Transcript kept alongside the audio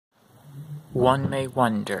One may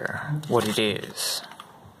wonder what it is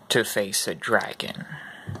to face a dragon.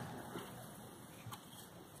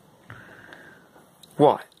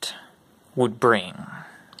 What would bring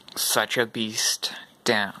such a beast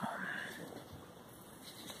down?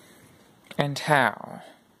 And how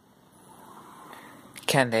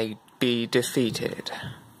can they be defeated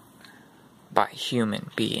by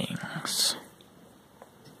human beings?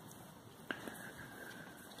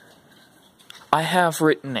 I have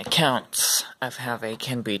written accounts of how they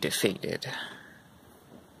can be defeated.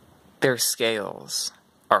 Their scales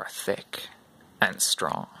are thick and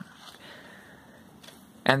strong,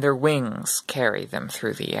 and their wings carry them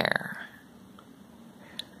through the air.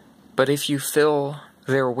 But if you fill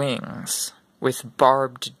their wings with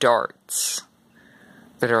barbed darts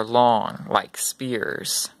that are long like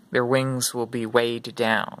spears, their wings will be weighed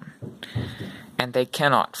down, and they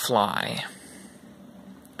cannot fly.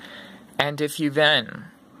 And if you then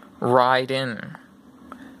ride in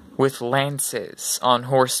with lances on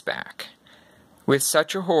horseback, with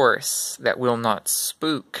such a horse that will not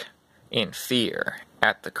spook in fear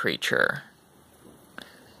at the creature,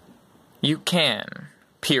 you can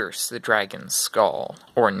pierce the dragon's skull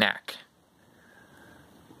or neck.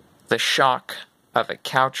 The shock of a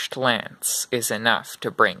couched lance is enough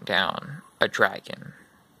to bring down a dragon.